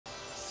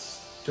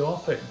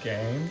Stop it,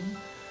 game.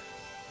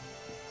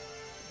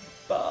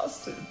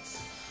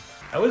 Bastards.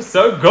 That was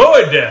so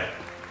good!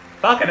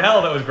 Fucking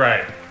hell, that was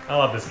great. I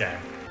love this game.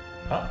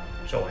 Huh?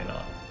 Surely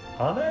not.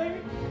 Are they?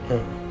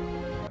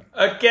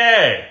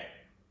 Okay!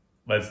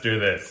 Let's do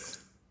this.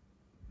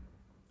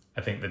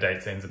 I think the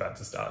date scene's about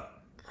to start.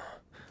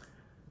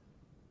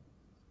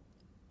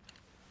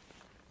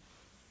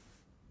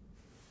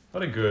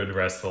 What a good,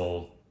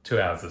 restful 2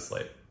 hours of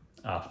sleep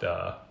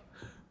after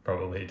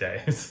probably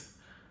days.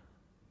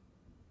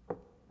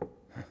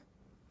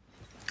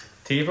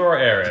 Tifa or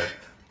Aerith?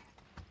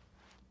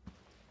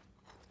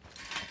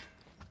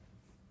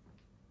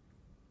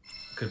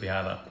 Could be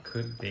either.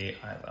 Could be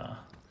either.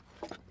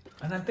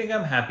 And I think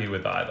I'm happy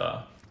with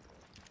either.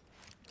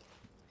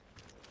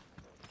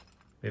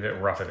 Be a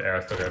bit rough if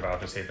Aerith took over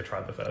after Tifa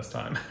tried the first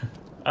time.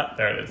 Ah,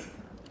 there it is.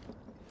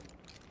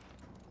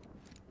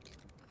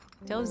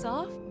 Doze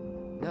off?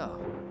 No.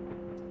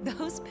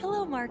 Those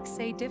pillow marks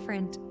say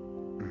different.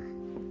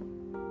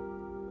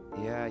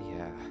 Yeah.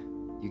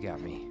 You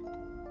got me.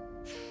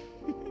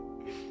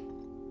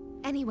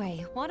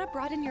 Anyway, wanna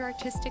broaden your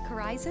artistic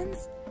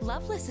horizons?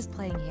 Loveless is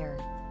playing here.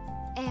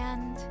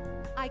 And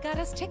I got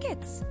us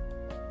tickets.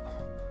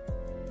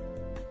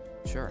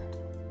 Sure.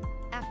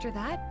 After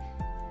that,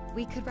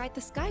 we could ride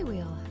the Sky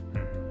Wheel.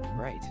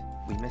 Right.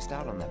 We missed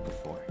out on that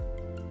before.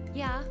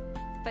 Yeah,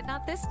 but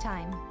not this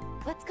time.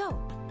 Let's go.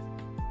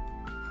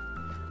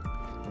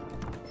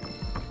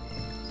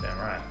 Damn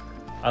right.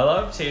 I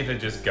love Tifa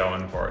just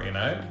going for it, you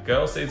know?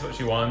 Girl sees what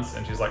she wants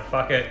and she's like,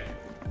 fuck it.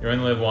 You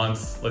only live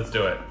once, let's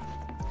do it.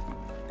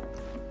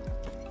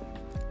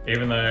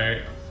 Even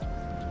though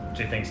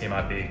she thinks he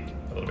might be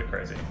a little bit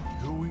crazy.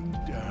 Going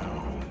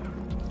down.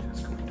 It's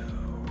going down.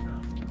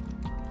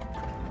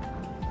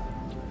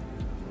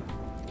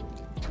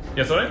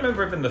 Yeah, so I don't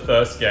remember if in the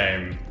first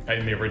game,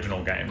 in the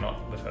original game,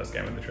 not the first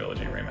game in the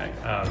trilogy remake,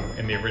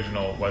 in the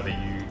original, whether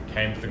you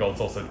came to the Gold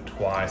Saucer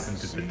twice and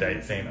did the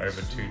date scene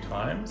over 2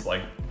 times,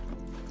 like,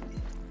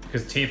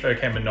 because Tifa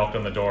came and knocked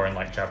on the door in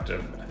like chapter,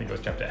 I think it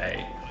was chapter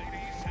 8,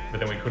 but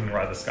then we couldn't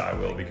ride the Sky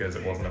Wheel because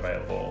it wasn't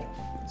available.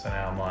 So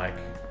now I'm like,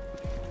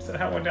 is that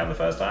how it went down the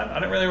first time? I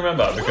don't really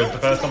remember because the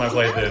first time I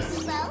played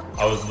this,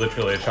 I was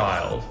literally a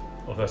child.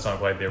 Or the first time I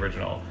played the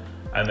original.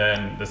 And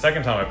then the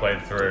second time I played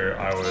through,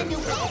 it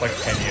was like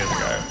 10 years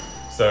ago.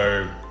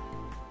 So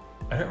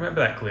I don't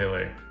remember that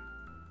clearly.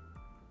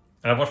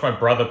 And I've watched my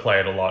brother play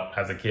it a lot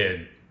as a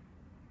kid.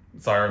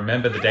 So I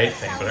remember the date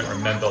scene, but I don't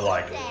remember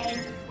like,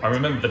 I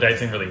remember the date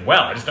scene really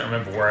well. I just don't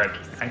remember where it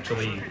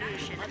actually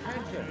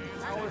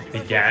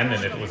began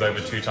and if it was over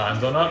 2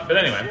 times or not. But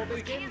anyway,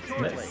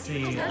 let's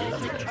see.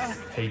 Loveless.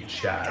 Hey,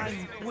 Chad.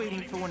 I'm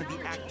waiting for one of the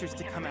actors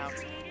to come out.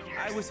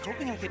 I was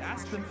hoping I could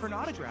ask them for an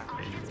autograph.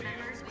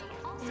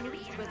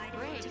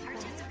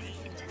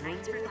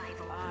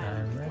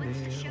 I'm ready.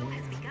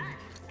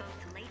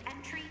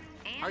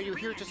 Are you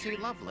here to see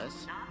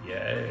Loveless?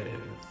 Yes.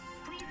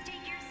 Please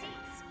take your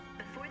seats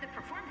before the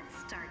performance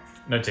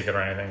starts. No ticket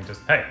or anything,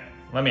 just, hey,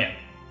 let me in.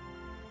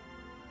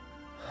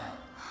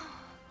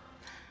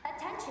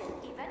 Attention,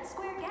 Event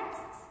Square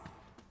guests.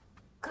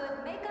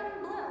 Could make 'em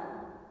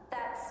bloom.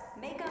 That's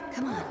make 'em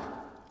Come bloom.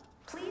 on.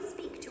 Please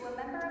speak to a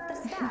member of the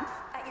staff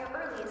at your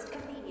earliest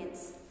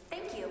convenience.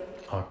 Thank you.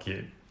 Oh,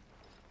 cute.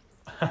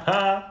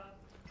 Attention,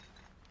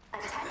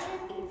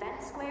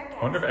 Event Square guests.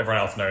 I wonder if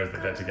everyone else knows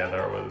that they're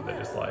together or whether they're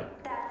just like...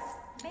 That's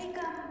make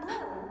 'em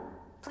bloom.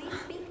 Please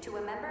speak to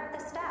a member of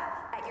the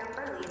staff at your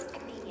earliest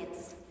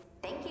convenience.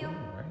 Thank you.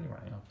 Where are you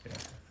running off to?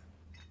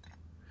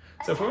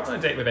 So if we went on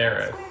a date with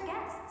Aerith, Square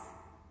guests.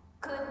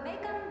 Could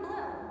make 'em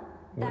bloom.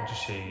 would That's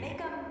she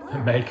make 'em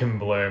bloom. make him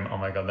bloom? Oh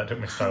my god, that took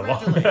me so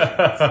long.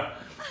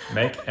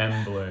 Make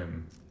em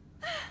bloom.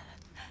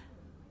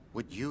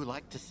 Would you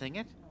like to sing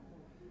it?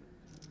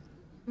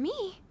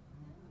 Me?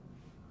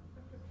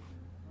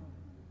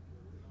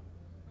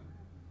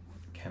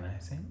 Can I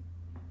sing?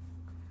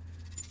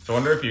 So I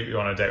wonder if you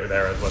on a date with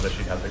Aerith, whether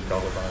she'd have the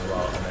goggles on as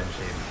well and then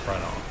she'd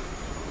run off.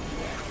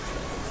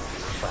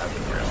 If I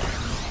didn't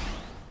realize.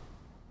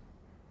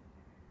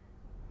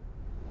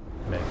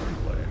 Make em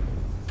bloom.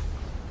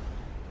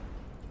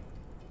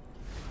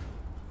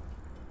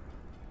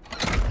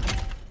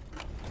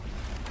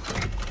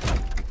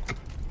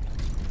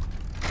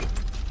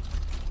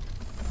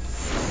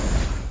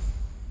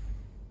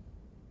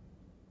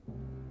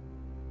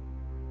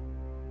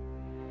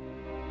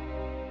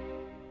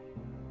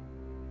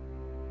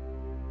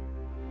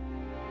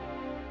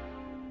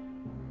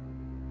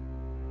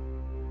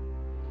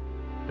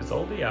 If it's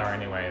all VR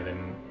anyway,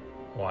 then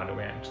why do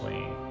we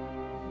actually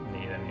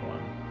need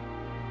anyone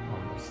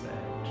on the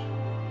stage?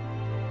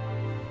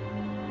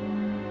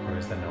 Or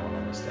is there no one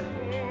on the stage?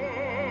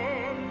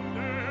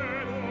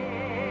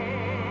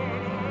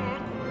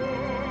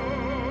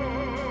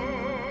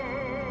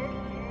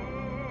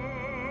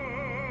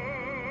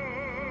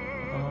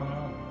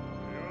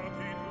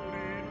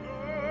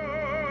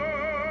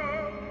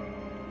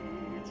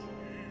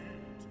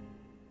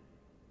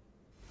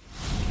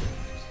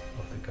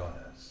 Of the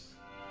goddess.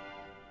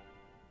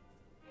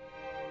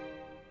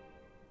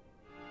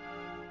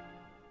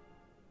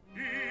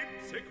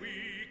 se qui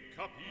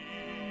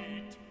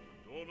capit,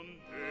 donde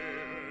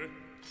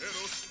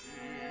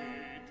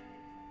erosit,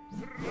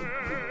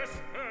 tres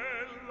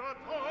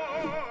pellatores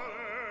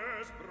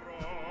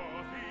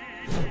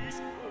bravitis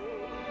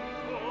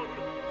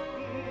contor,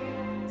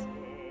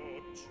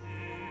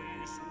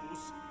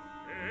 socisus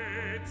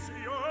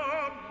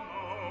etiam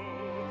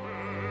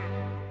autem,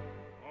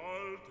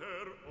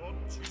 alter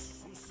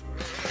occisus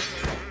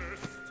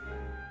est,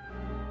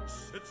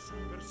 sed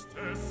super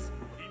stes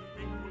in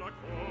vincula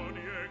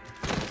coniec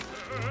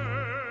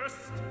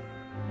est.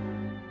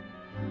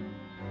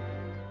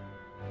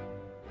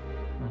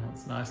 Oh,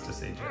 it's nice to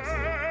see Jesse.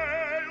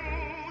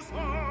 Eius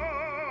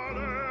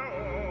ale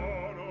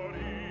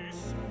honoris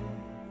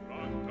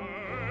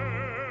flancet,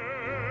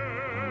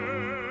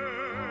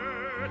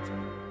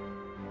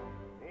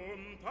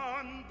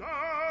 contandente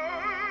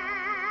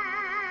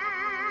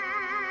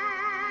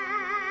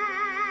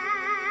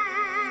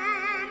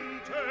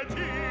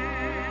dit,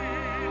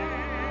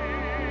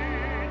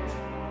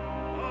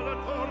 alle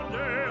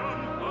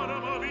tordeam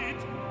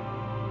paramavit,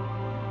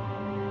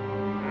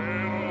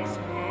 eros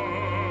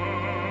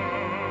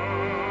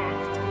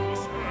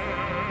factus est.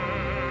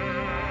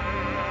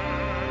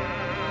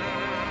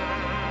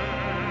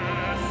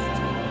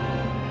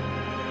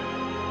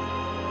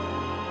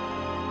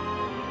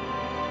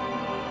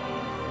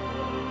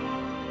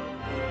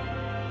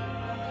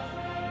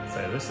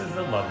 So this is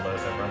the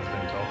Loveless everyone's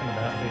been talking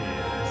about for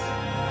years.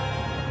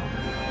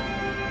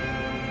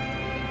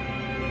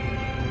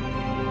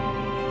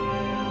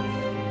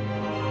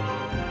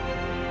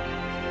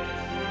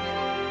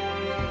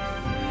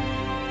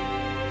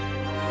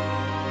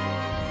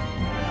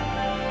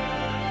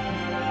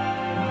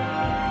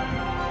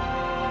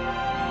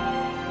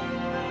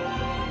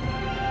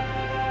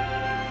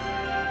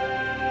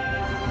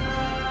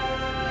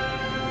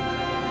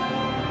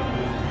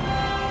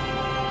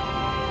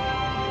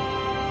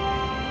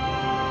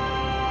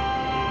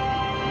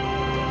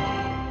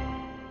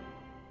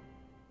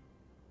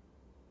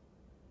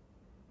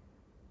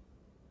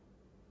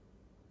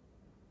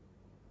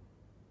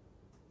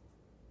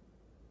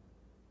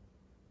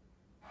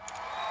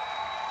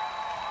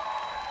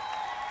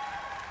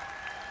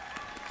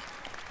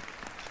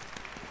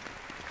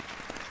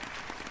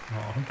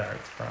 Oh,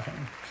 Barrett's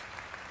crying.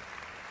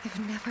 I've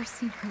never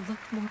seen her look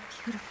more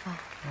beautiful.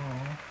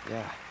 Oh.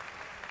 Yeah.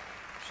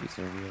 She's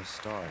a real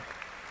star.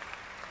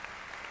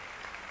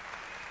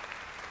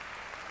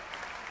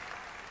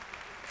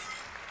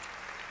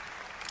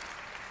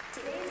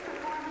 Today's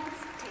performance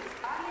takes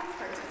audience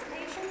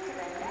participation to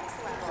the next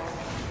level.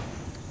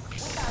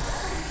 With our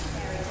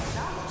revolutionary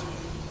technology,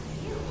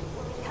 you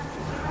will become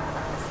the hero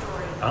of the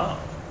story. Oh.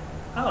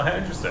 Oh, how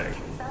interesting.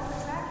 Fell the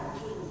Dragon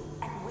King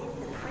and win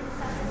the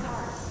princess's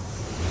heart.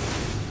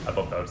 I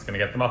thought they were just going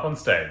to get them up on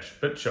stage,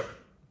 but sure.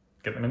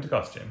 Get them into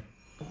costume.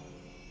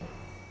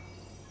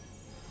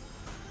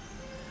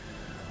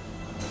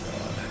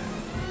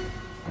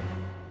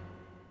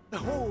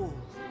 Behold,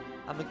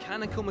 a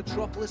mechanical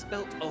metropolis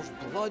built of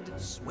blood,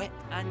 sweat,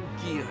 and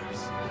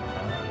gears.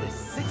 The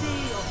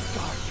city of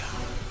Garia.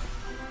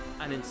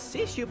 An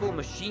insatiable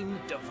machine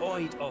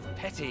devoid of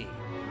pity.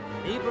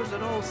 Neighbours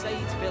on all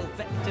sides fell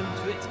victim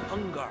to its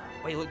hunger,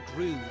 while it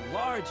grew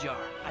larger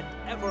and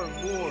ever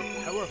more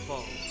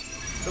powerful.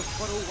 The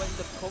whirlwind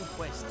of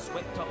conquest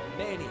swept up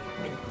many,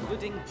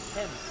 including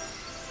him.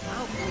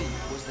 Alfred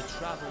was the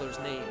traveller's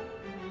name.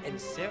 In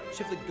search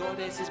of the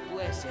goddess's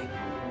blessing,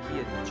 he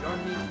had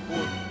journeyed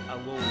forth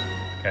alone.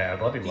 Okay, I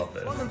bloody love He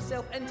flung this.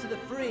 himself into the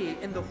fray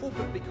in the hope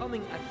of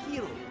becoming a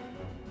hero,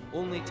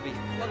 only to be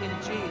flung in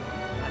jail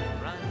and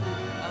branded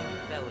a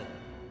villain.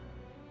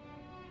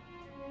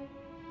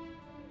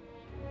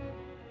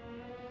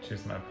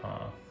 Choose my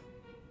path.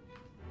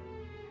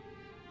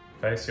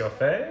 Face your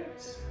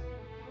fate.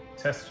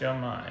 Test your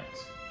might.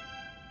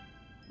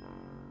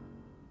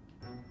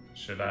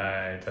 Should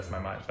I test my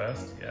might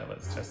first? Yeah,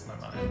 let's test my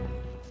might.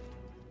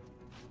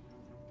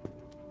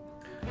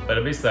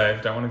 Better be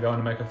safe, don't want to go in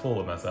and make a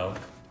fool of myself.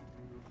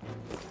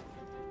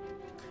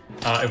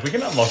 If we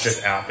can unlock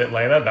this outfit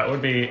later, that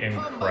would be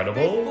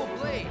incredible.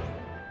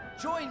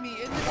 Join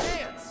me in the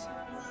dance!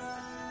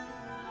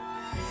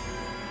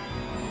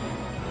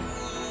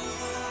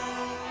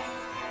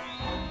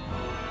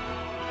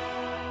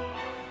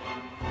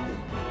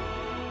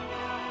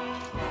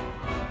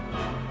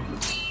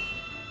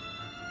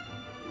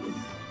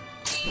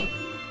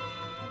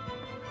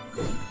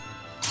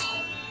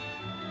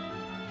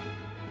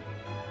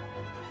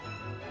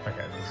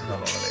 Okay, this is not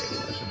one of these,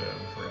 I should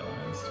have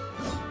realized.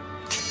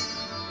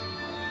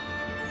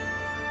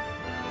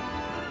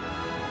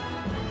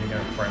 You're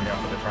gonna throw me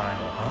off with a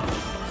triangle, huh?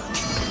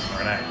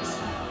 Or an X?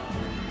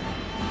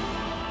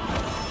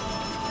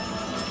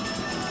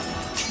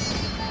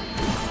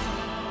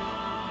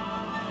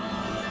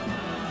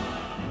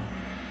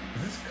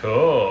 This is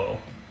cool.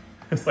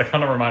 It's like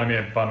kind of reminded me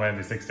of Final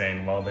Fantasy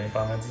 16 while being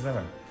Final Fantasy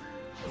 7.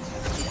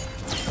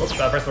 Whoops,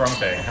 I pressed the wrong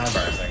thing. How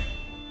embarrassing.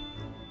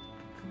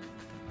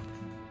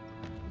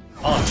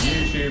 On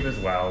YouTube as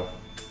well.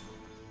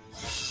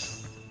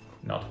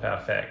 Not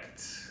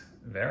perfect.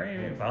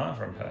 very far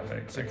from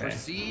perfect. To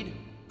proceed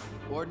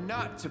or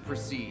not to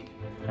proceed?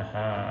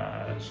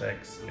 Haha,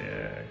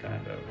 Shakespeare,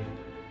 kind of.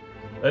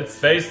 Let's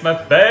face my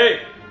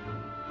fate!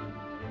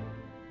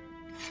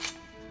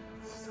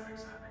 This is so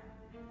exciting.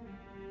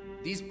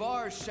 These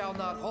bars shall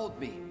not hold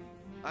me.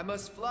 I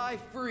must fly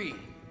free.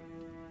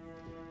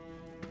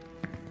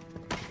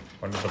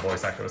 One of the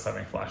voice actor was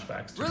having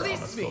flashbacks to drama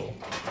Release me! school.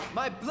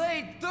 My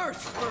blade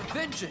thirsts for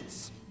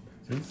vengeance!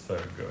 This is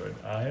so good.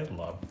 I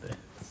love this.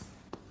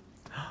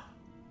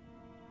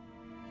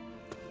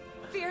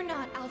 Fear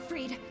not,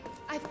 Alfred.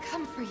 I've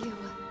come for you.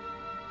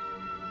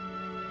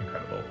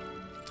 Incredible.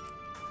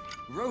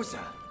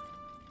 Rosa,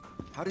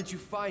 how did you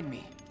find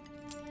me?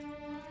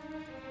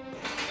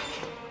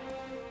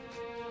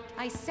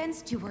 I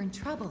sensed you were in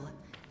trouble.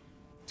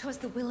 'Twas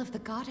the will of the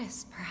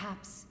goddess,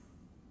 perhaps.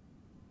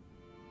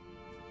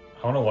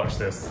 I want to watch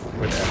this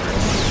with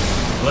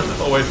everyone. Unless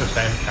it's always the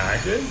same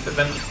characters, but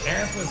then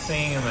Aerith was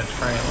singing in the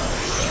trailer,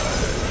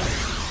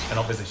 so... And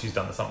obviously she's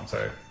done the song,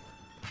 so...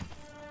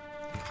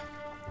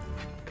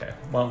 Okay,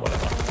 well,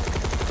 whatever.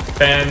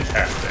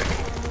 Fantastic.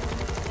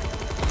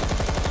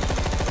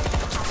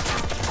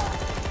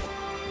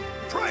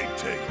 Pray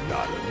take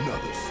not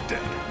another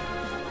step,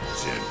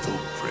 gentle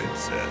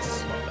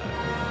princess. Love that.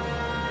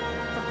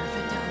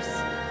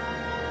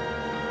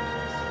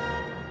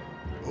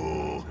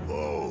 Oh,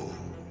 oh.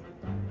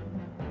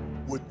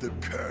 Would the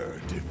cur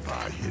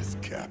defy his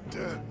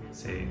captor?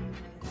 See.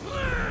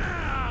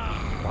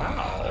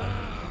 Wow.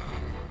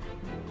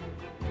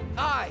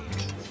 I,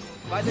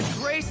 by the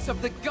grace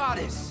of the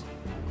goddess,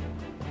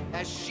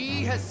 as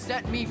she has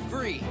set me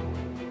free,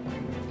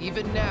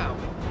 even now,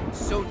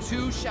 so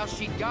too shall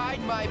she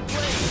guide my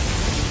blade.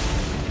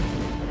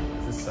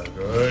 This is so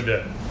good.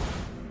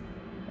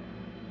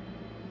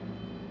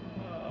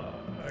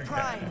 Okay.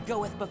 Pride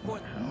goeth before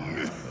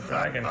the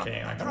Dragon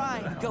King. I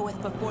pride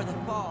goeth before the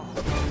fall.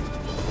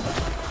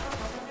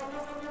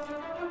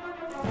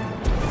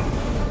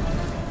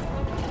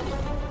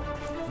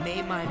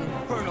 May mine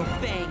infernal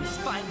fangs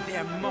find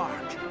their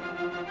mark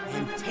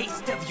and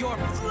taste of your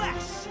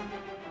flesh.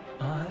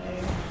 I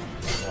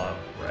love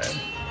red.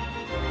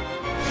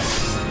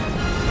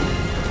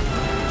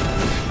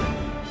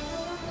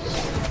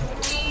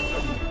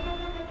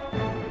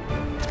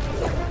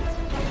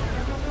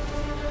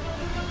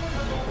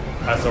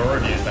 I saw a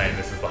review saying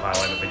this is the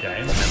highlight of the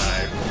game,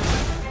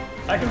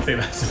 and I can see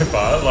that so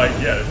far. Like,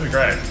 yeah, this is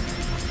great.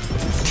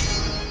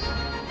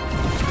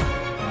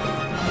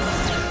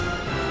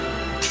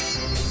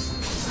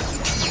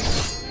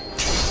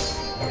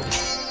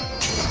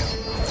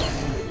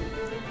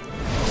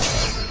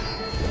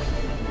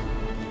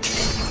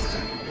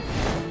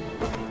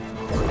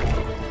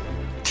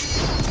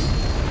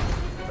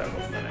 That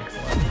wasn't an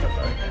excellent, but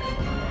okay.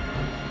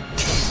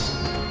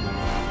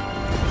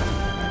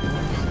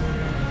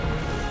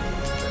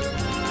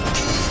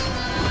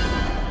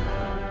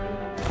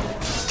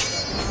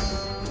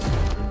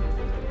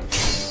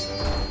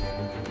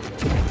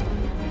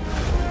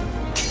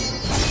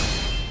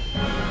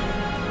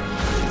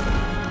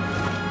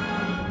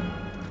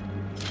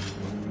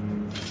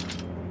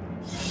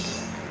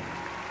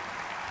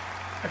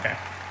 Okay,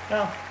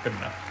 well, good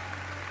enough.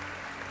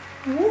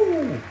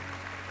 Woo!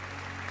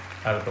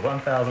 Out of the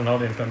 1,000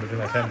 audience members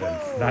in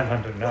attendance,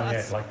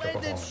 998 liked the Splendid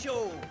performance.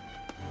 show!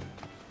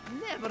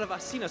 Never have I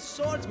seen a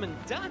swordsman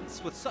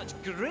dance with such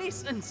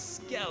grace and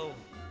skill.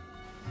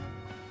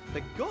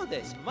 The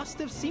goddess must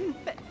have seen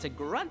fit to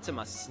grant him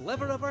a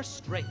sliver of her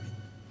strength.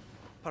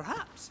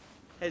 Perhaps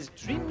his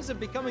dreams of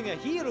becoming a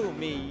hero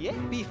may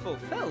yet be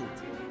fulfilled.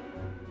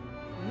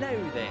 Now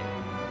then,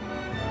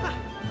 ha!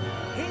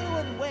 Hail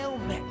and well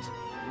met,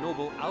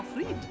 noble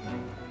Alfred.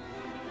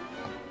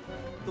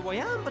 Though I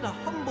am but a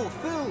humble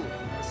fool,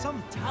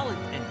 some talent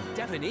in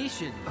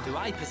divination do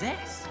I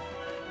possess.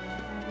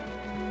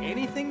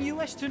 Anything you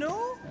wish to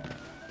know,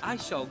 I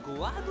shall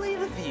gladly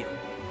reveal.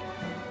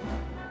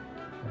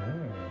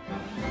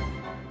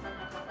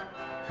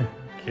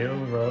 Kill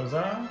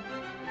Rosa?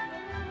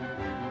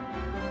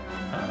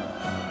 I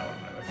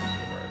don't know if you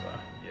kill Rosa.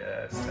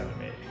 Yes, tell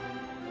me.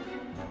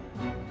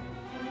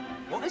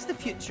 What is the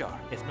future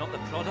if not the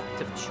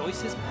product of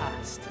choices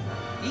past?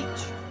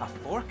 Each a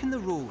fork in the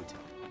road.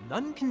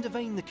 None can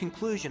divine the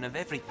conclusion of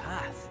every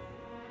path.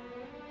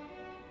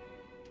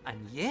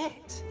 And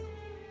yet,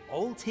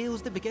 all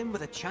tales that begin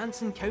with a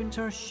chance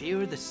encounter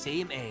share the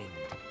same end.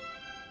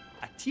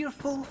 A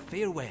tearful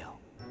farewell.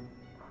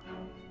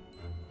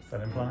 What's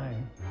that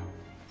implying?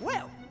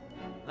 Well,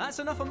 that's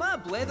enough of my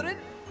blethering.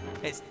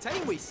 It's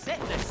time we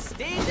set the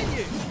stage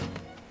anew.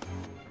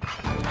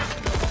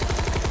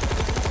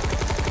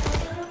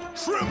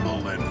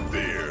 Tremble in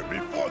fear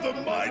before the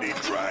mighty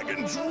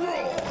dragon's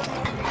roar.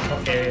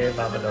 Okay,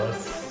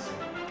 Barbados.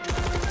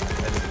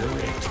 Let's do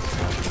it.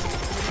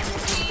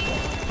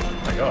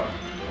 Oh my god.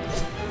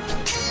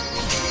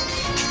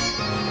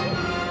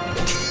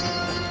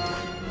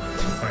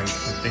 I mean,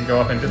 it didn't go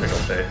up in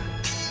difficulty.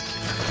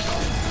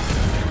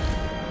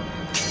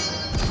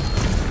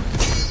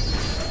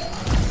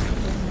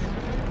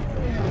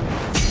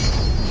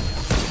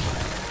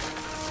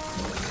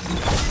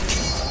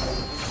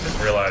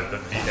 realize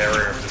that the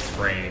area of the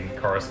screen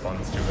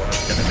corresponds to what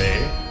it's going to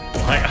be.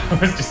 Like, I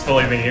was just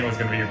fully thinking it was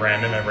going to be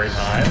random every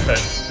time, but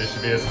this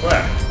should be a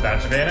square.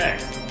 That should be an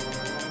X. That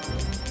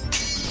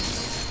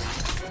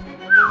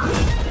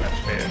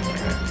should be an X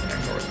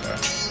or a square.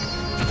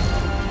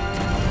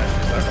 That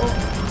should be a circle.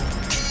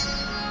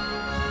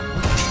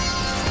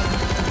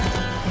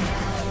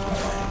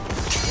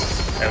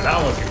 Yeah, that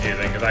one was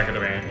confusing because that could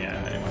have been,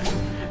 yeah, anyway.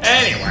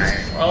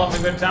 Anyway, we're all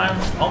having a good time.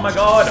 Oh my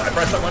god, I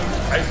pressed that one,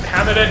 I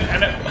hammered it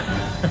and it...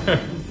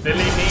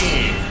 Silly me.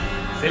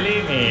 Silly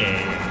me.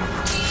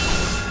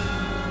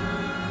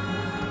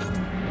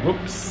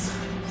 Whoops.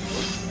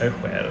 Oh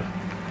well.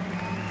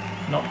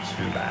 Not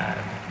too bad.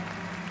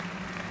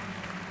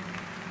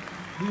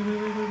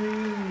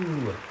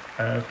 Woo.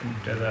 I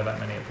don't deserve that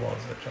many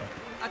applause, Victor.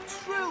 A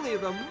truly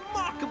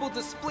remarkable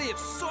display of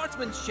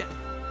swordsmanship.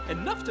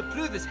 Enough to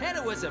prove his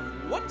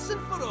heroism once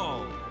and for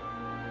all.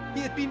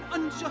 He had been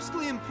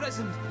unjustly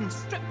imprisoned and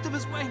stripped of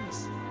his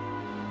wings.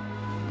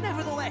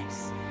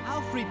 Nevertheless,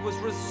 Alfred was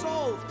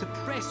resolved to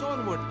press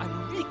onward and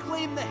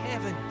reclaim the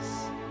heavens.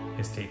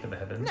 His teeth are the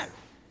heavens. Now,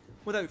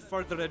 without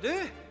further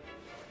ado,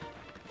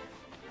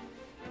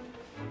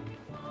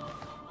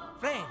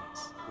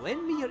 friends,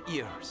 lend me your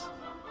ears.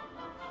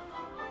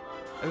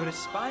 Our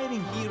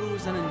aspiring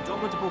heroes and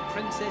indomitable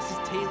princess's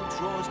tale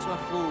draws to a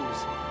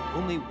close.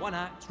 Only one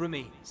act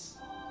remains.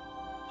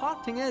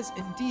 Parting is,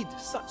 indeed,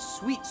 such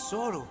sweet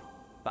sorrow.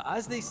 But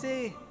as they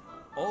say,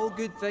 all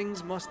good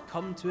things must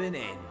come to an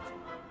end.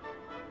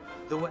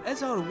 Though it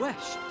is our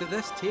wish that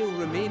this tale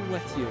remain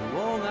with you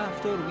long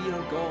after we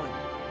are gone.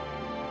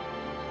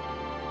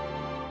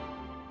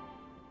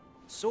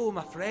 So,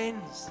 my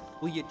friends,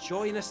 will you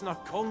join us in our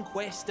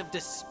conquest of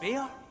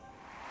despair?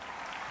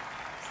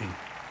 See.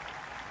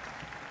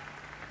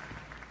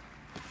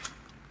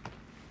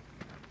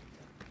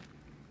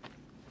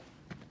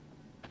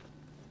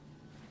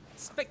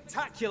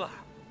 Spectacular!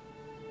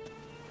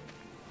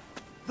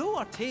 Though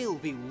our tale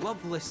be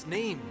Loveless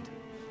named,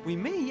 we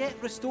may yet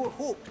restore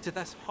hope to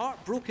this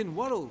heartbroken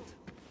world.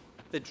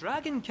 The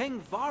Dragon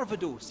King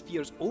Varvados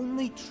fears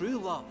only true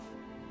love,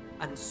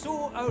 and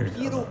so our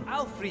hero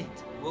Alfred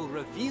will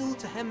reveal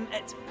to him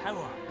its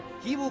power.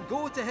 He will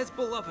go to his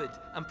beloved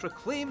and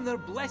proclaim their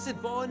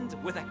blessed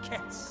bond with a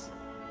kiss.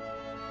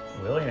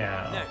 Will he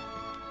now? Now,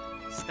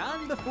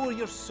 stand before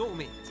your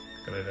soulmate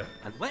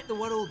and let the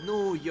world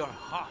know your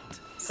heart.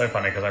 So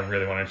funny because I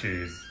really want to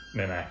choose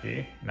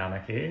Nanaki,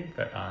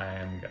 but I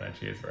am gonna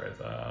choose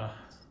Rosa.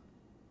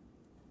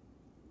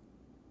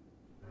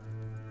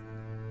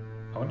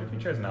 I wonder if you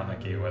chose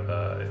Nanaki,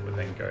 whether it would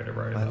then go to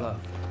Rosa. My love.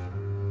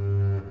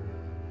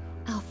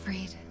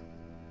 Alfred.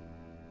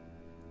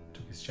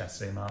 Took his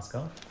chastity mask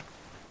off.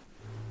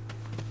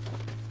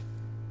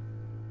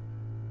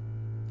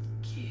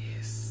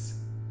 Kiss.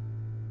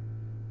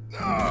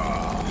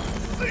 Ah,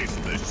 face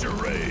the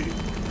charade.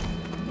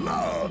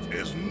 Love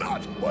is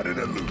not but an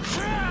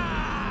illusion.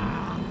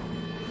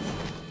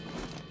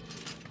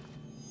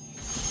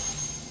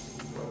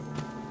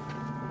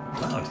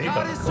 Wow, Tifa,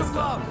 Goddess cool of stuff.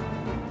 love,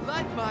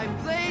 let my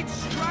blade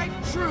strike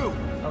true.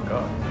 Oh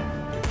god.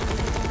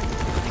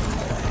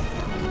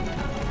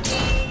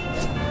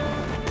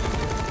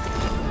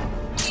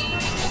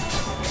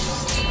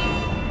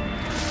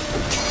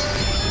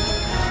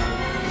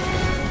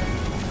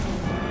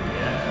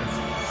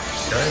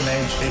 Yes. Go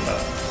mage Tifa.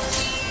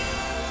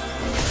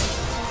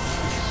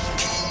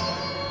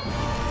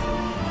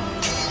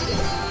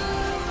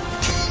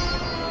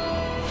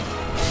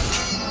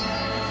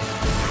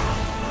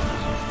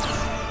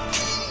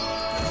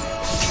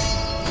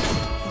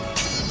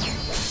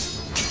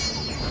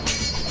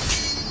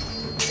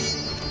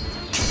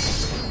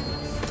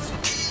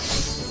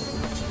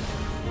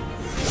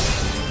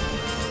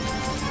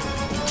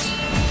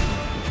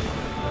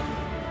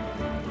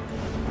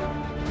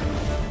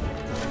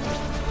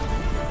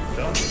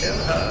 Don't kill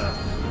her.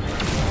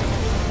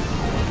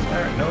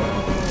 No.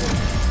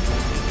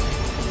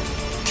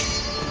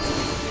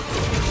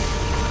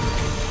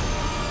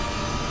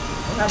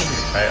 What happens if you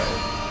fail?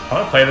 I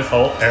want to play this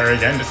whole area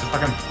again just to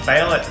fucking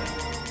fail it.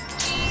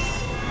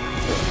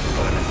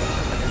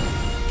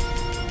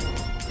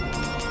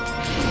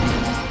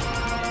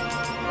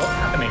 What's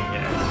happening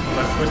here? Was I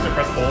supposed to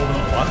press all of them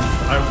at once?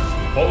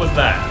 What was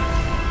that?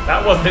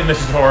 That wasn't in the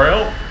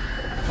tutorial.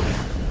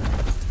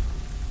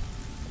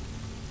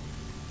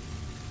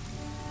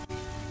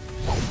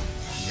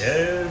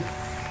 Yes,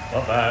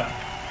 love that.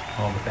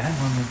 Oh, but that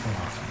one was the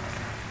last one.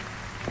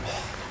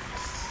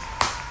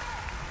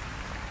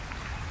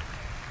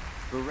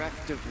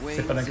 Bereft of See wings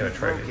if I don't get a and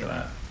trophy for broken,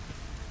 that.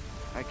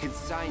 I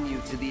consign you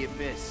to the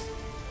abyss.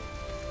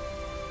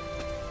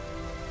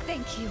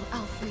 Thank you,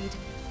 Alfred,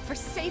 for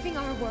saving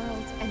our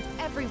world and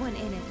everyone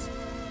in it.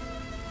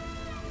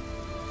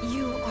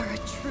 You are a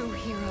true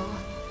hero.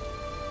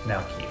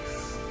 Now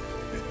kiss.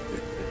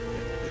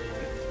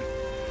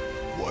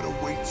 What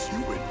awaits you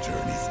at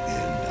Journey's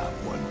End, I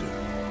wonder?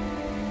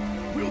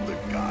 Will the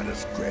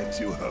goddess grant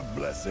you her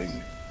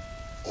blessing?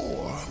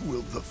 Or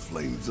will the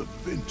flames of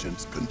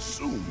vengeance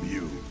consume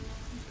you?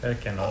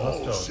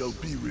 All shall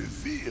be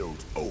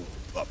revealed, O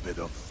puppet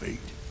of fate.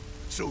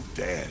 So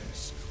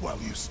dance while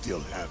you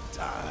still have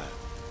time.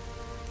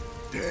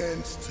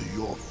 Dance till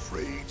your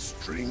frayed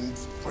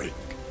strings break,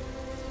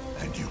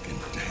 and you can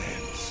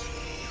dance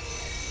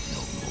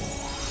no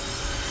more.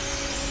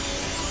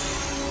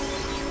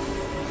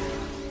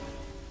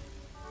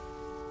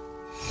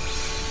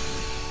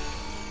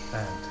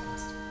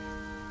 Fantastic.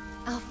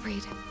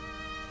 Alfred,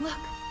 look.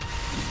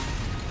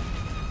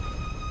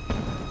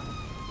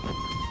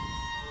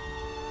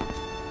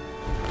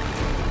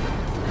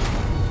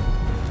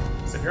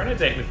 So if you're on a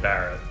date with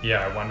Barrett,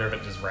 yeah, I wonder if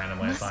it just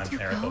randomly Must assigns you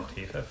Eric or go?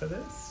 Tifa for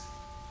this.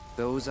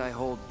 Those I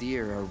hold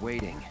dear are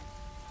waiting.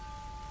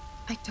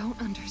 I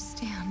don't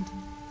understand.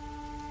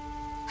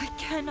 I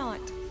cannot.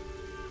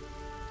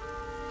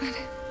 But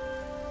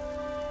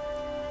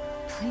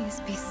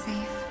please be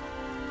safe.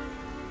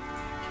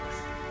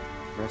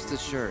 Rest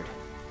assured,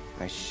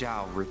 I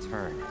shall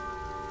return.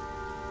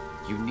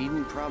 You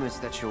needn't promise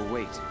that you'll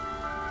wait,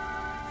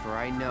 for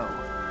I know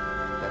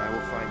that I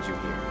will find you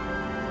here.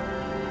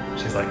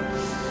 She's like,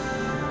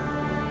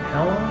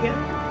 how long again?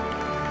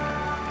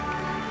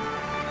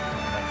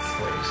 That's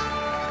sweet.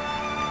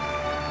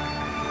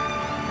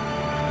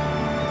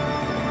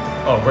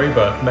 Oh,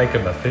 Rebirth,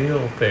 making me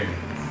feel things.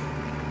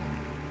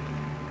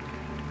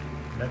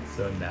 That's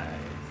so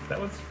nice. That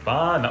was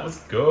fun. That was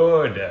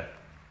good.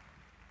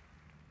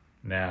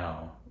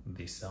 Now,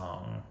 the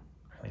song.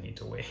 I really need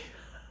to wait.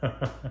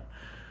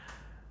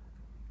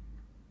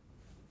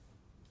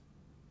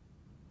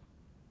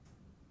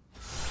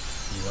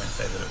 You won't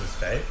say that it was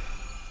fake?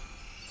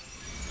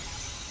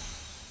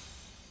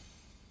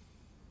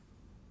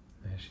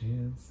 There she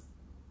is.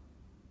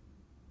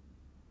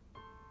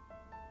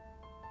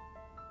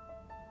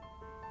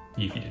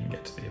 Yuffie didn't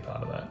get to be a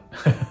part of that.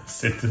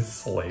 Sits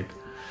asleep.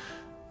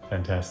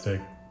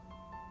 Fantastic.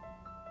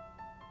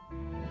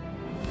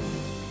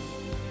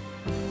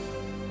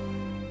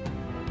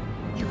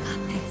 You got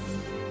this.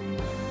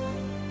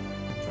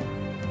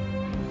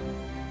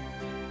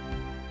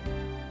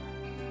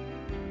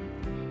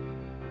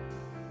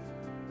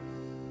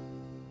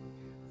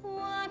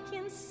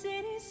 Walking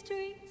city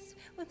streets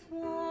with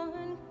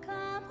worn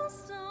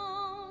cobblestones,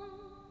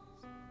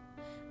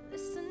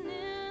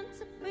 listening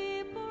to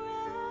people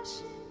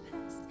rushing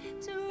past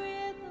to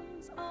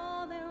rhythms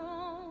all their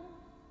own.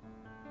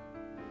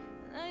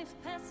 Life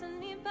passing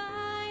me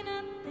by,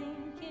 not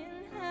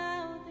thinking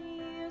how the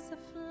years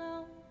have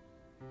flown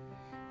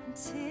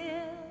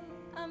until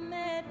I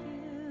met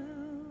you.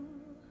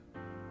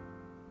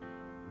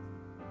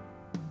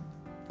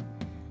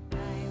 I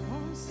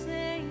won't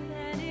say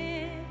that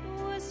it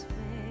was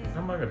fair.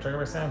 Oh my god, check out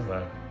my sounds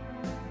though.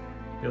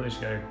 Really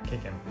should go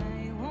kick him.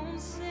 I won't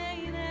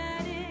say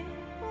that it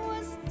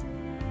was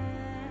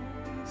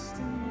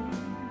destiny.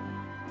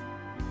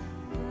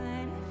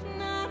 But if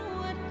not,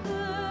 what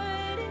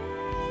could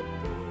it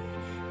be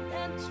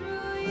that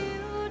drew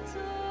you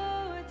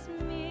towards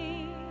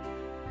me?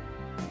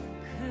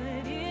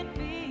 Could it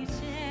be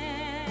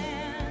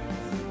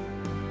chance?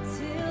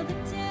 Till the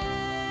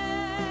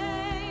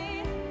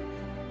day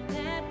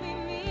that we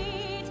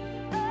meet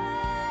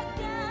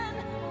again,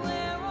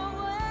 where or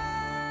when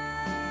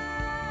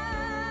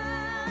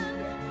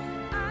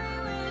I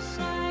wish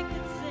I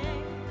could say,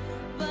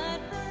 but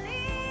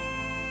believe,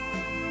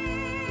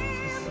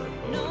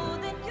 know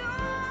that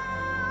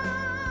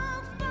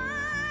you'll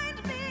find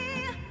me.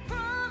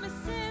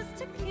 Promises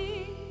to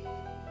keep,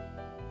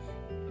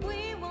 we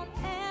won't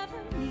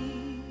ever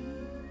meet.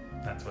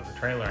 That's what the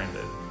trailer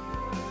ended.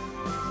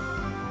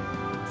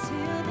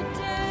 Till the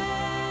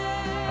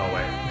day Oh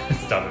wait, it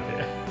started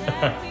here.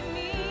 that we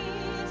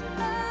meet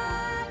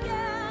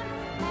again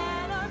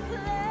at our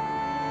place.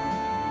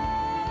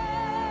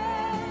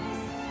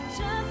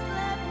 Just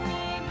let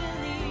me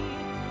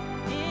believe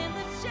in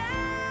the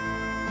chance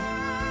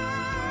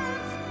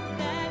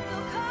that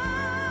you'll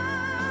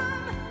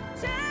come.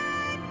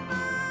 Take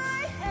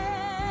my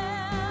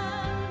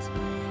hand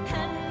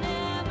and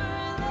never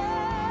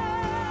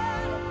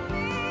let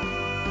me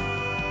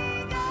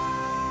go.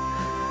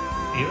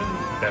 Even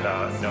better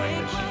knowing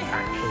that she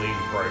actually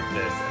wrote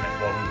this and it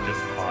wasn't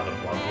just part of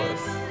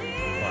Loveless.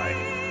 Like,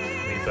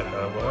 these are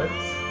her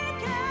words.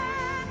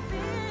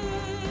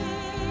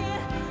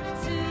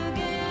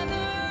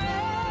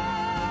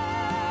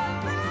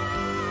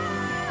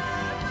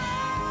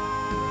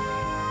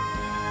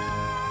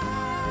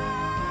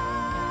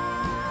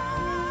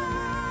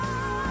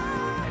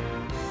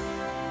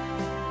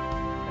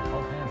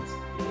 Hold hands.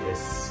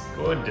 Yes,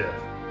 good.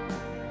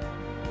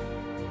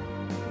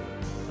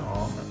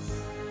 Oh, that's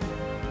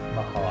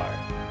mahalo.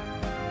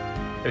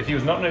 But if he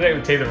was not on a date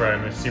with Tifa,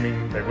 I'm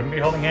assuming they wouldn't be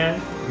holding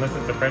hands, unless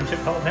it's a friendship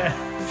to hold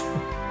hands.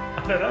 I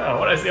don't know.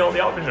 What I see all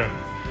the options.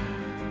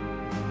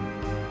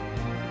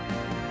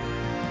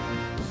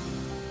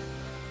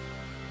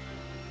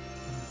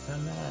 That's so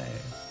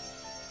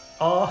nice.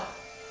 Oh,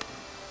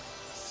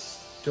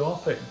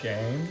 stop it,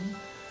 game.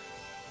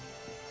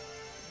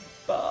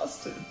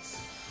 Bastards.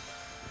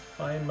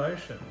 My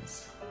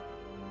emotions.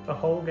 The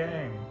whole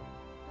gang.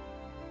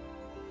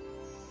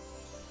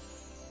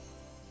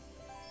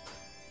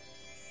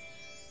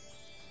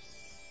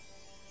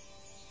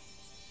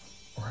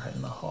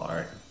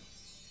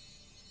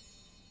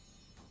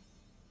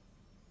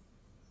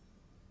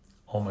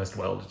 almost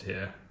welded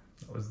here.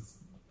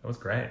 That was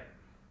great.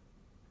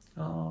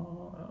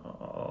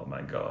 Oh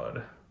my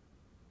god.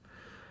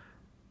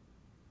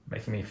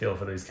 Making me feel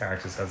for these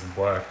characters hasn't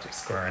worked at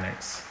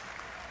Square-Enix.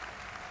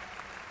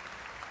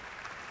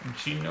 And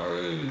she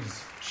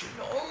knows. She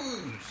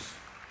knows.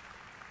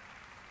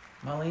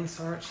 Marlene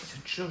saw it. She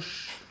said,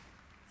 shush.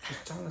 She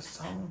sung the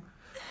song.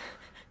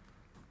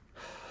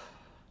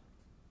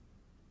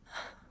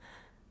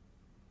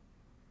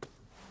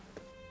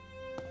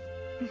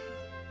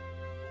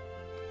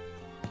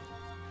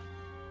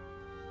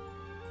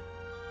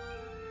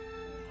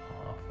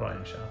 Oh,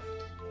 flying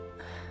shaft.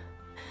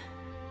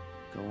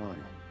 Go on.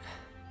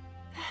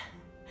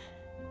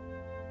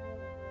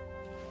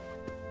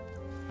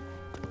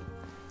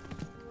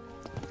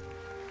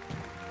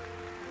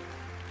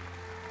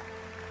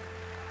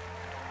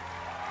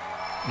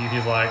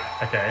 He's like,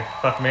 okay,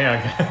 fuck me,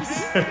 I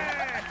guess. That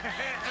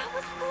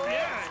was great.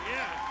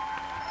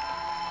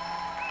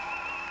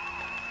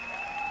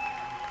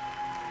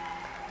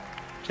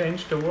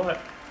 Change to what?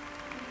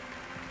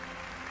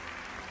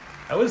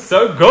 That was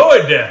so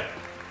good!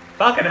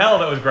 Fucking hell,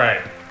 that was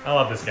great. I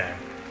love this game.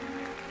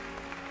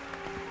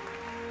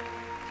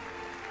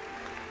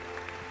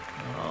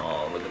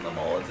 Oh, look at them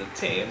all as a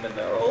team and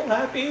they're all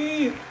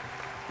happy.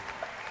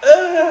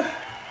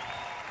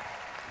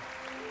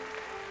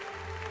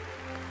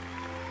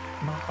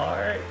 My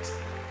heart.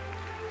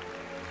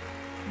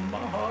 My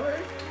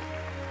heart.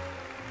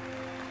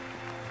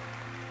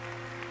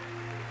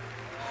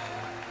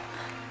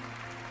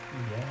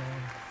 Yeah.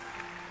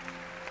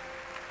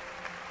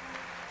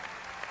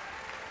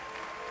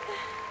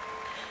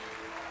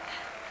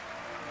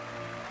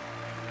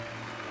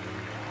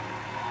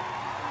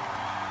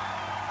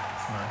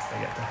 It's nice they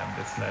get to have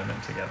this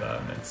moment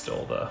together amidst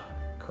all the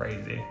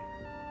crazy.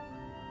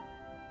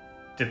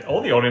 Did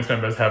all the audience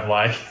members have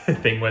like a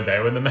thing where they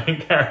were the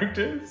main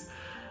characters?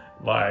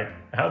 Like,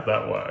 how's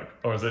that work?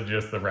 Or is it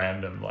just the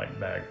random, like,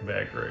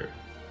 their group?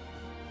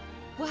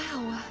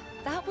 Wow,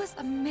 that was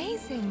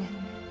amazing.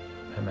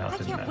 Her mouth I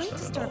didn't can't match wait that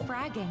to at start all.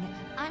 bragging.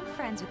 I'm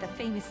friends with a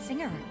famous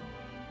singer.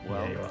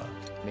 Well, Yeah, you are.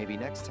 maybe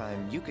next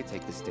time you could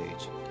take the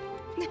stage.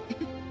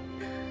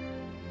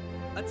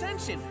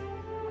 Attention!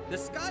 The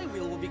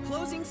Skywheel will be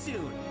closing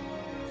soon.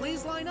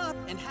 Please line up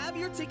and have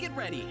your ticket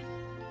ready.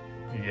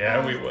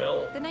 Yeah, we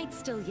will. The night's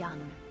still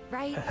young,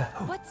 right?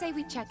 What say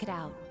we check it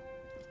out?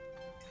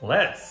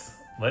 Let's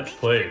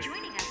please.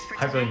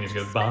 I really need to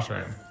go to the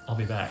bathroom. I'll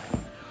be back.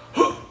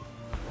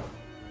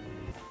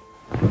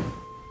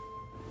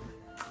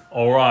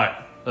 Alright,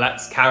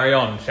 let's carry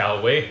on,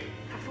 shall we?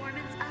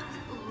 Performance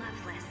of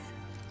Loveless.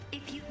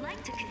 If you'd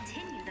like to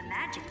continue the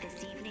magic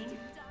this evening,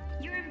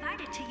 you're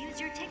invited to use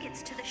your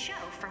tickets to the show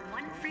for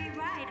one free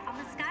ride on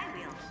the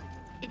Skywheel.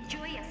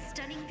 Enjoy a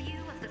stunning view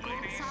of the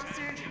gold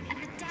saucer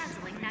and the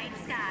dazzling night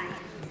sky.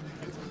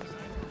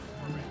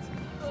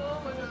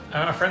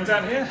 Are our friends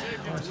out here?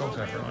 I want to talk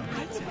to everyone.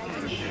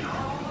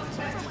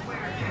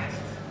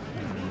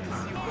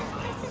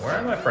 Where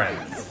are my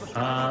friends?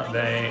 Are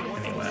they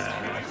anywhere?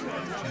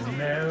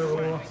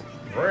 No.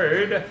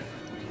 Rude.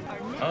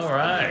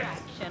 Alright.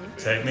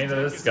 Take me to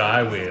the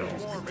Skywheel.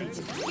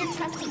 Your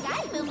trusty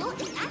guide, Boo-Boo,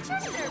 is at your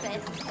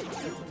service.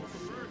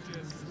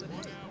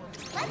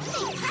 Let's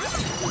make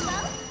time,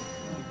 Boo-Boo.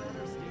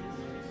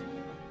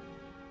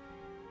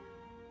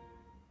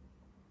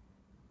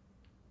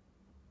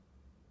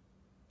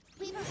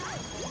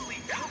 Only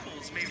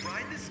couples may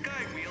ride the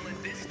Skywheel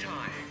at this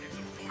time.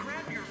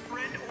 Grab your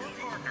friend or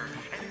partner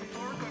and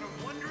embark on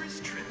a wondrous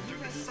trip through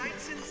the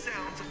sights and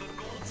sounds of the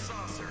gold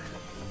saucer.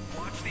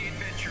 Watch the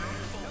adventure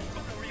unfold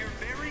before your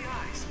very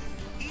eyes,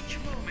 each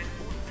moment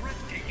more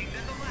breathtaking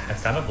than the I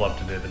last. kind of love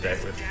to do the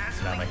date with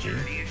Namaki.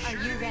 Are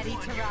you ready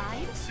to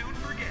ride? Will soon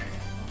forget.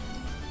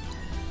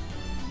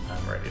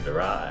 I'm ready to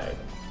ride.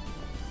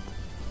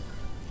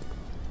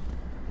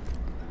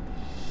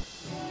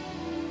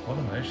 What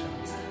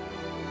emotions?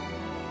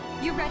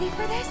 You ready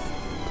for this?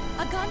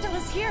 A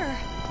gondola's here.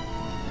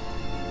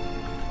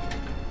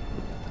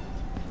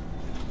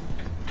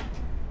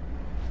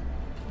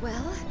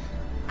 Well,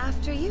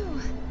 after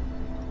you.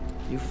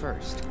 You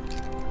first.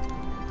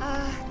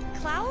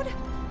 Cloud?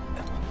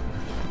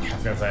 I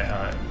was gonna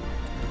say,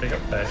 pick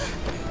up fish.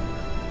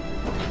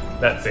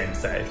 That seems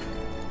safe.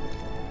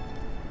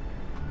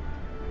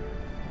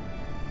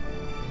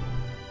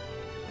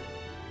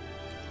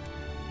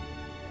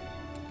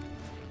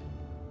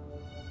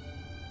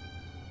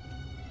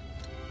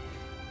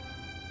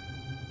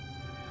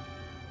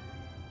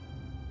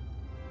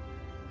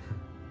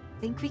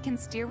 Think we can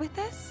steer with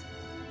this?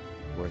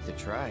 Worth a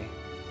try.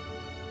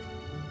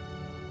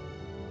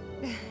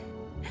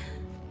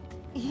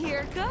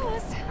 Here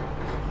goes.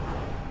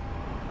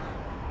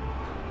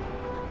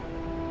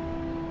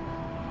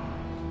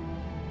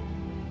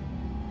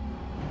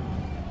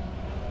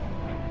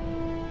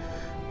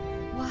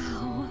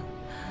 Wow.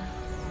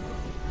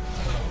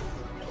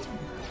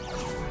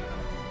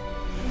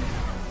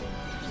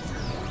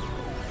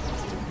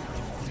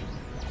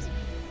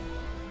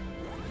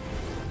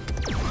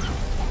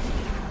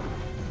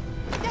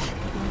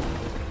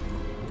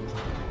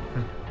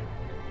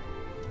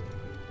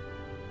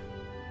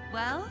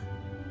 Well?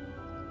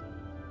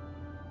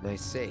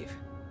 Nice save.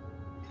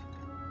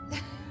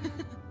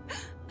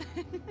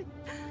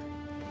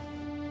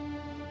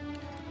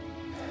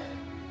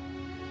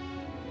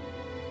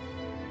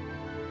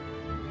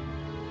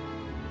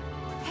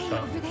 Hey,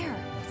 over there.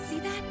 See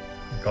that?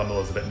 The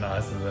gondola's a bit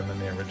nicer than in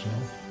the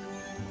original.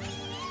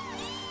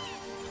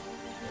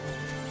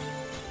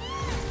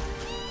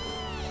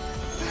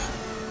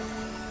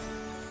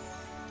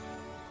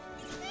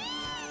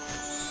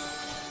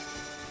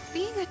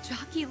 Being a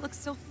jockey looks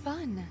so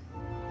fun.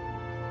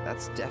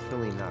 That's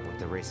definitely not what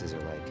the races are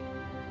like.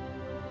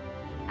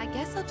 I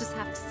guess I'll just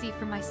have to see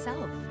for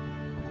myself.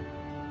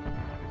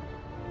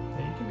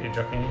 Yeah, you can be a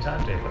jockey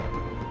anytime,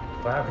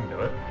 Tifa. Cloud can do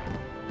it.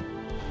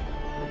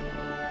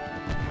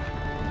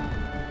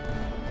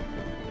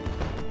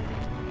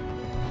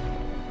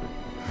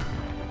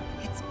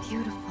 It's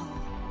beautiful.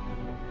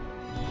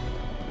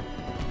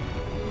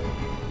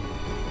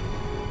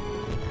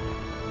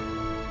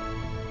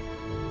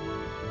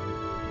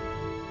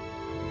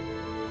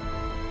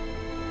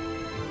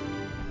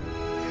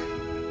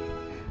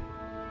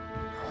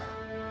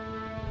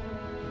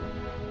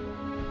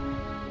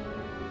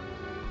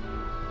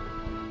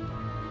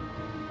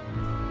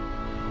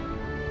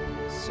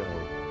 So,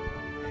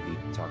 have you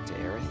talked to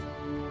Aerith?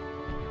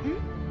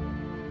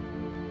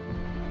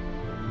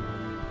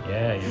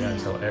 Yeah, you're gonna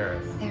tell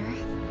Aerith.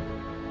 Aerith?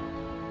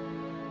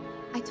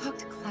 I talked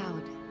to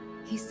Cloud.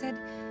 He said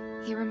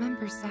he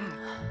remembers Zack.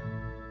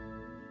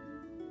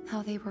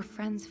 How they were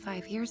friends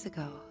 5 years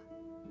ago.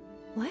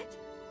 What?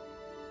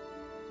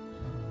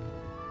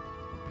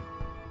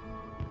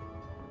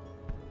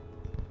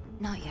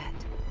 Not yet.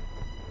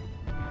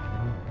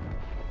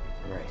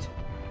 Right.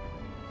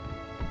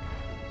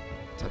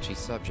 Touchy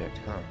subject,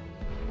 huh?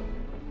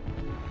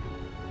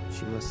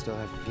 She must still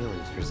have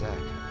feelings for Zack.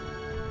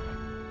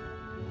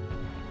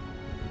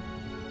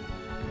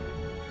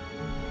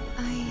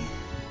 I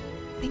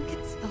think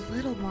it's a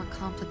little more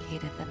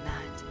complicated than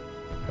that.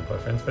 Her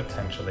boyfriend's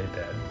potentially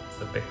dead.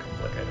 It's a bit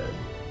complicated.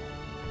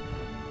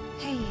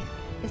 Hey,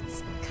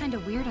 it's kind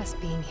of weird us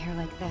being here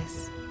like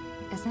this,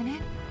 isn't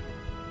it?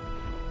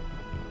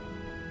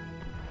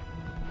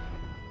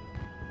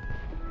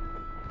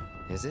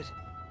 Is it?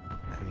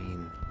 I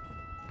mean,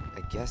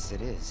 I guess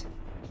it is.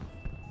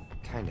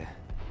 Kinda.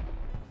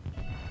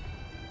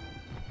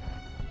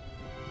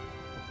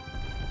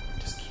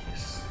 Just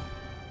kiss.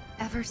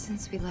 Ever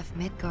since we left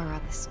Midgar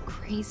on this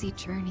crazy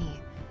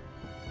journey,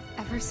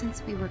 ever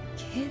since we were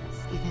kids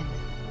even,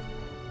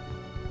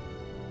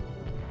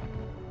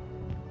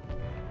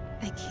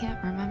 I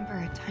can't remember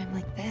a time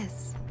like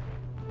this.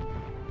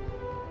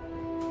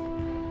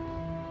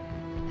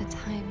 A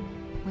time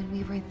when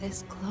we were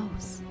this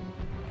close.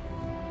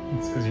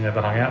 It's because you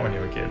never hung out when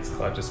you were kids.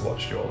 Cloud just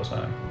watched you all the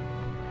time.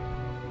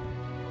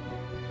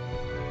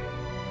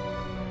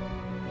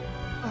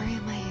 Or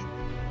am I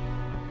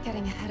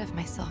getting ahead of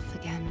myself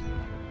again?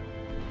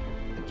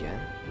 Again?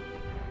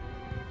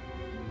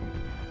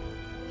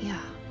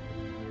 Yeah.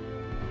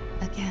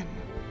 Again.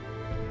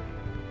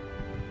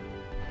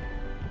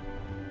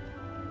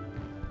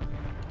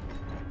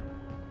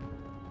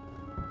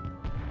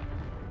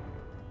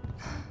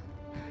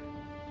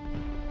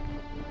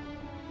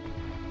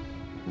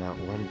 Not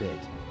one bit.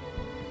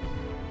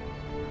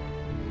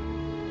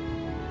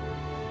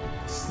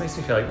 This makes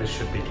me feel like this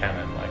should be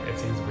canon. Like, it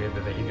seems weird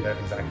that he could have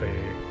exactly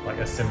like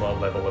a similar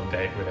level of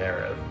date with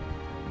Aerith.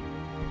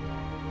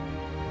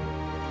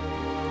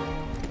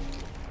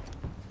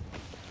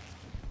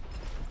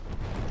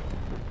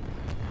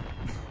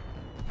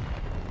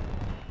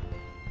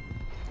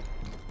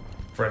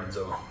 Friend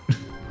zone.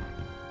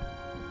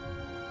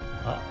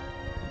 Huh?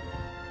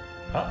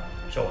 Huh?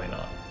 Surely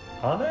not.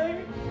 Are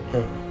they?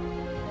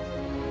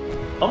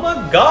 Oh my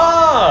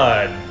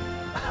god!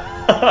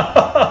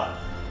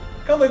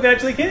 Can't believe they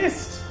actually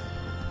kissed!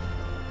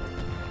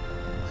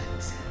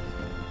 What?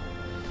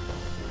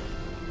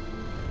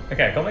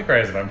 Okay, I can't be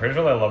crazy, but I'm pretty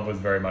sure their love was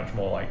very much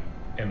more like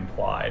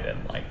implied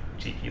and like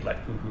cheeky, like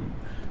hoo-hoo.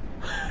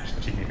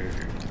 Cheeky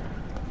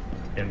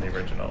hoo-hoo. In the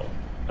original.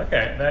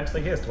 Okay, they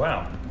actually kissed,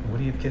 wow. Would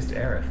he have kissed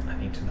Aerith? I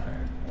need to know.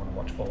 I want to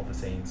watch all the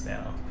scenes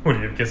now. Would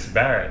he have kissed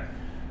Barrett?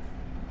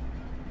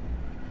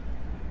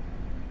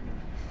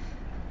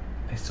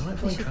 I still don't We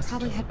fully should trust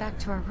probably each head other. back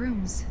to our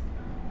rooms.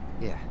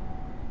 Yeah.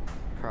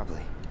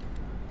 Probably.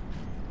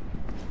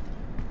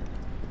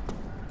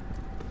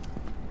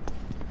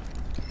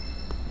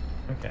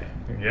 Okay.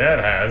 Yeah,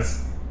 it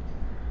has.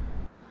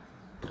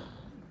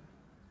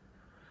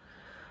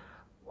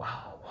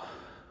 Wow.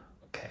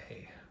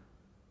 Okay.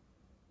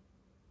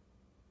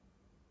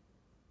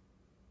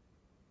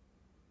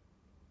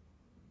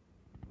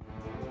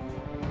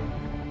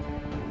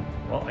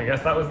 Well, I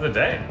guess that was the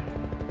date.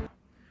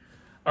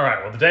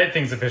 Alright, well the date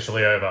thing's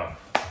officially over.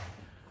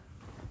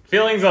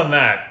 Feelings on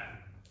that.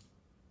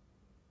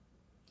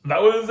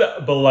 That was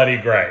bloody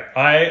great.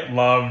 I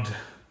loved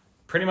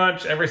pretty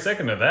much every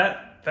second of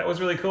that. That was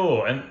really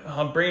cool. And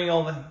bringing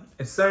all the...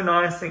 It's so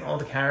nice seeing all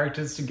the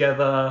characters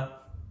together,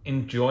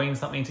 enjoying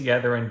something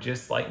together and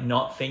just like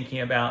not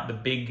thinking about the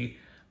big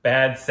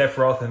bad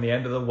Sephiroth and the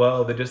end of the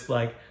world. They're just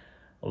like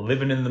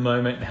living in the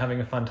moment and having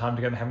a fun time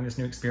together, having this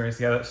new experience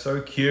together. It's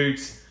so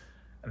cute.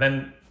 And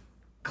then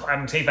Cloud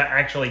and Tifa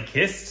actually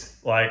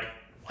kissed. Like,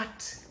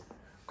 what?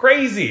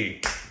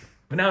 Crazy.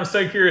 But now I'm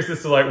so curious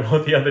as to like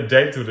what the other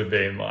dates would have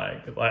been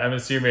like. I'm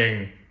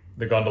assuming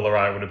the gondola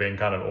ride would have been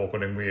kind of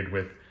awkward and weird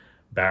with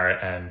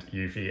Barrett and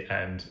Yuffie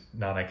and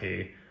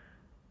Nanaki.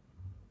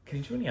 Can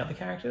you do any other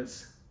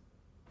characters?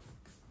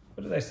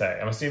 What did they say?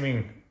 I'm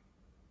assuming...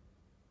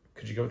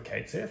 Could you go with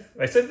Kate Sith?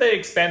 They said they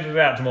expanded it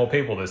out to more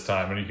people this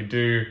time, and you could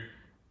do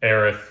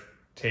Aerith,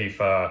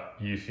 Tifa,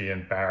 Yuffie,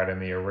 and Barrett in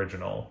the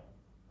original.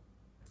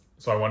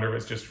 So I wonder if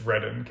it's just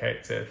Red and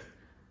Kate Sith.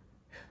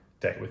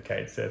 Date with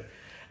Kate Sith.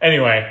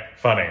 Anyway,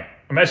 funny.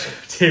 Imagine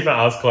if Tifa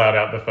asked Cloud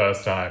out the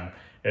first time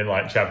in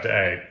like chapter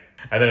 8,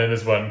 and then in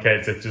this one,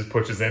 Kate Sith just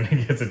pushes in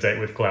and gets a date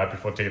with Cloud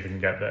before Tifa can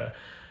get there.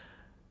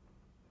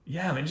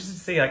 Yeah, I'm interested to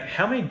see like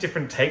how many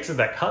different takes of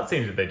that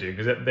cutscene did they do,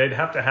 because they'd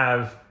have to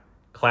have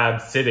Cloud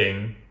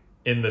sitting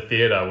in the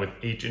theater with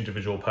each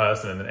individual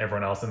person and then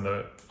everyone else in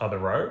the other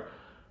row.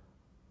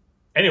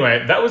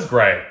 Anyway, that was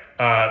great.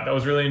 That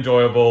was really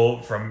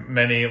enjoyable from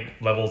many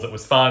levels. It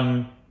was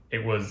fun.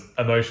 It was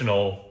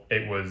emotional.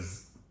 It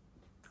was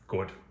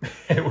good.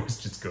 It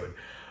was just good.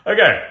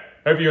 Okay,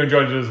 hope you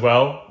enjoyed it as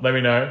well. Let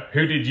me know.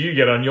 Who did you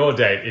get on your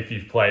date if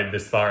you've played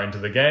this far into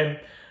the game?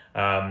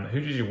 Who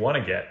did you want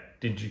to get?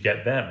 Did you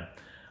get them?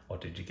 Or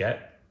did you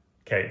get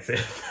Kate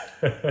Sith?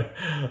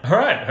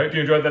 Alright, hope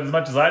you enjoyed that as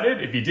much as I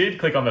did. If you did,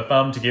 click on the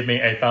thumb to give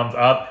me a thumbs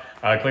up.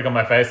 Click on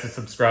my face to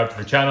subscribe to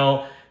the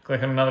channel.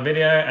 Click on another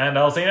video, and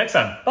I'll see you next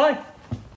time. Bye!